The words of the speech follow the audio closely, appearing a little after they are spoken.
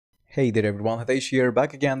Hey there everyone, Hitesh here,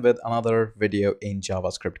 back again with another video in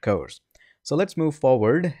JavaScript course. So let's move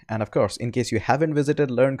forward, and of course, in case you haven't visited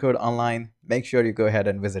Learn Code Online, make sure you go ahead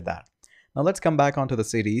and visit that. Now let's come back onto the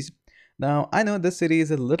series. Now I know this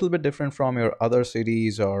series is a little bit different from your other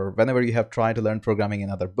series or whenever you have tried to learn programming in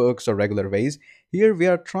other books or regular ways. Here we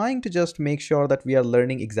are trying to just make sure that we are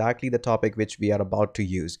learning exactly the topic which we are about to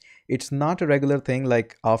use. It's not a regular thing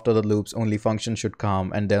like after the loops only function should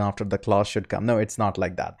come and then after the class should come. No, it's not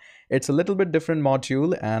like that. It's a little bit different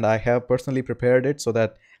module and I have personally prepared it so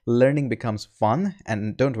that learning becomes fun,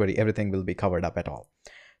 and don't worry, everything will be covered up at all.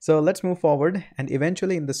 So let's move forward, and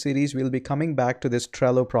eventually in the series we'll be coming back to this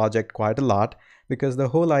Trello project quite a lot because the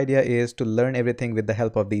whole idea is to learn everything with the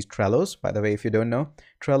help of these Trellos. By the way, if you don't know,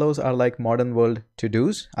 Trellos are like modern world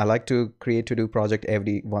to-dos. I like to create to-do project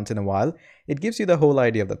every once in a while. It gives you the whole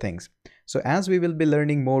idea of the things. So as we will be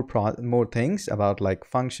learning more things about like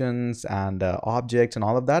functions and objects and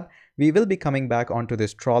all of that, we will be coming back onto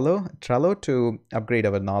this Trello to upgrade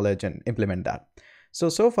our knowledge and implement that.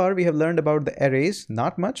 So far we have learned about the arrays,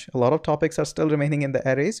 not much. A lot of topics are still remaining in the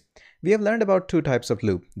arrays. We have learned about two types of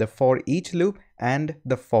loop, the for each loop and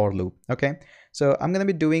the for loop. Okay, so I'm going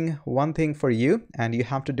to be doing one thing for you and you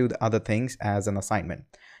have to do the other things as an assignment.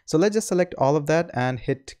 So let's just select all of that and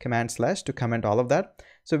hit command/ to comment all of that.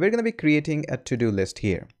 So we're going to be creating a to-do list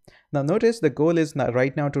here. Now notice the goal is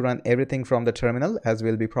right now to run everything from the terminal. As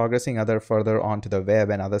we'll be progressing further onto the web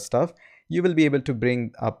and other stuff, you will be able to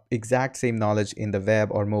bring up exact same knowledge in the web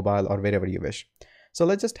or mobile or wherever you wish. So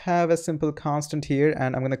let's just have a simple constant here,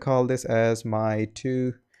 and I'm going to call this as my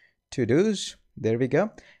to-dos. There we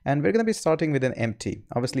go. And we're going to be starting with an empty.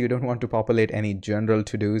 Obviously you don't want to populate any general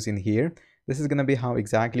to-dos in here. This is going to be how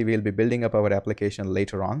exactly we'll be building up our application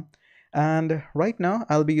later on. And right now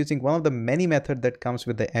I'll be using one of the many methods that comes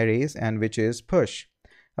with the arrays, and which is push.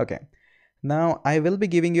 Okay, now I will be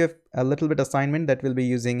giving you a little bit assignment that will be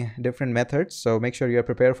using different methods, so make sure you are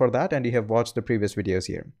prepared for that and you have watched the previous videos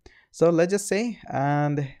here. So let's just say,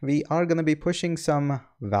 and we are going to be pushing some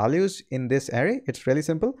values in this array. It's really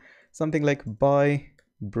simple, something like buy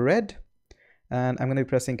bread, and I'm going to be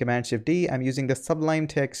pressing command shift D. I'm using the sublime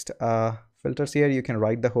text filters here. You can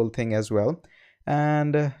write the whole thing as well.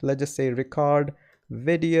 And let's just say record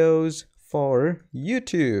videos for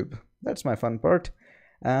YouTube. That's my fun part.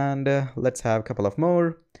 And let's have a couple of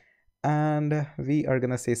more, and we are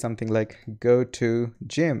gonna say something like go to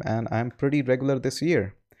gym, and I'm pretty regular this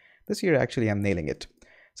year. Actually I'm nailing it.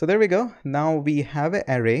 So there we go. Now we have an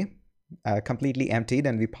array completely emptied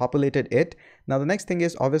and we populated it. Now the next thing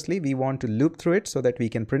is obviously we want to loop through it so that we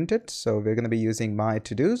can print it. So we're going to be using my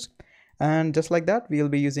to-dos. And just like that, we'll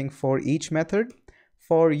be using for each method.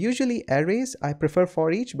 For usually arrays, I prefer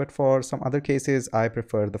for each, but for some other cases, I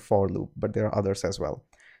prefer the for loop, but there are others as well.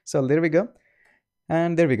 So there we go.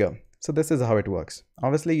 And there we go. So this is how it works.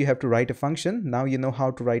 Obviously, you have to write a function. Now you know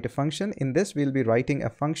how to write a function. In this, we'll be writing a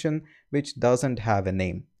function which doesn't have a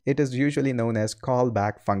name. It is usually known as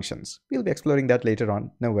callback functions. We'll be exploring that later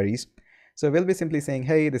on, no worries. So we'll be simply saying,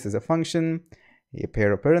 hey, this is a function, a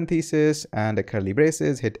pair of parentheses and a curly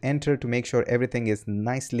braces, hit enter to make sure everything is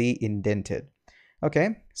nicely indented. Okay,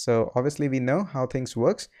 so obviously we know how things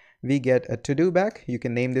works. We get a to-do back. You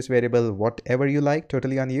can name this variable whatever you like,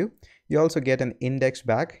 totally on you. You also get an index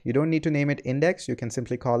back. You don't need to name it index. You can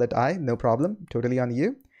simply call it I, no problem, totally on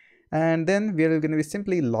you. And then we're going to be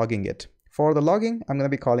simply logging it. For the logging, I'm going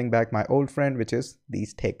to be calling back my old friend, which is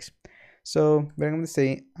these ticks. So we're going to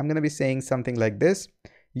say, I'm going to be saying something like this,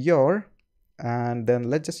 your, and then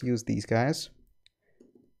let's just use these guys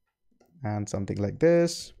and something like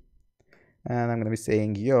this, and I'm going to be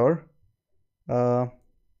saying your or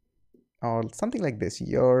something like this,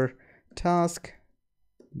 your task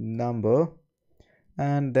number,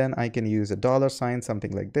 and then I can use a $sign,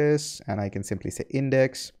 something like this, and I can simply say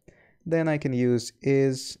index, then I can use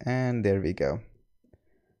is, and there we go.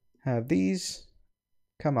 Have these,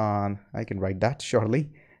 come on, I can write that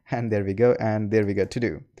surely, and there we go, and there we go, to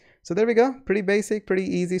do. So there we go, pretty basic, pretty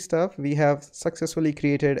easy stuff. We have successfully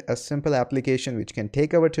created a simple application which can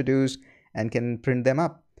take our to-dos and can print them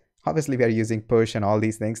up. Obviously we are using push and all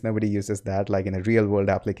these things. Nobody uses that like in a real world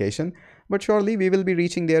application, but surely we will be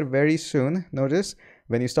reaching there very soon. Notice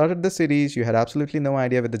when you started the series, you had absolutely no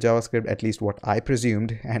idea with the JavaScript, at least what I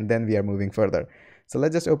presumed, and then we are moving further. So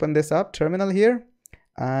let's just open this up, terminal here,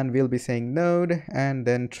 and we'll be saying node and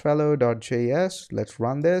then trello.js. Let's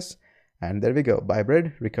run this. And there we go, buy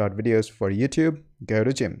bread, record videos for YouTube, go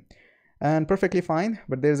to gym. And perfectly fine,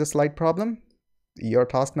 but there's a slight problem. Your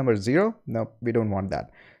task number is 0. No, we don't want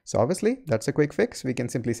that. So obviously that's a quick fix. We can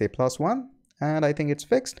simply say +1, and I think it's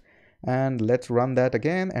fixed. And let's run that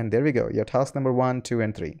again. And there we go. Your task number 1, 2,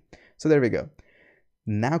 and 3. So there we go.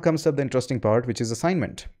 Now comes up the interesting part, which is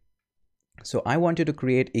assignment. So I want you to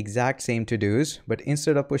create exact same to-dos, but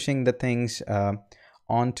instead of pushing the things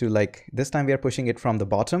onto, like this time we are pushing it from the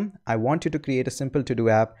bottom, I want you to create a simple to-do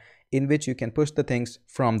app in which you can push the things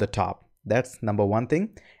from the top. That's number one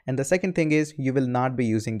thing. And the second thing is you will not be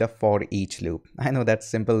using the for each loop. I know that's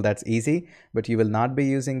simple, that's easy, but you will not be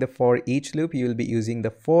using the for each loop. You will be using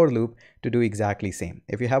the for loop to do exactly same.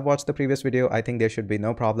 If you have watched the previous video, I think there should be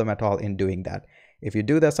no problem at all in doing that. If you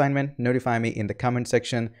do the assignment, notify me in the comment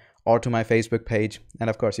section or to my Facebook page. And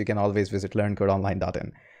of course, you can always visit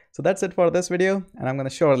learncodeonline.in. So that's it for this video, and I'm going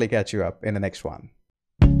to surely catch you up in the next one.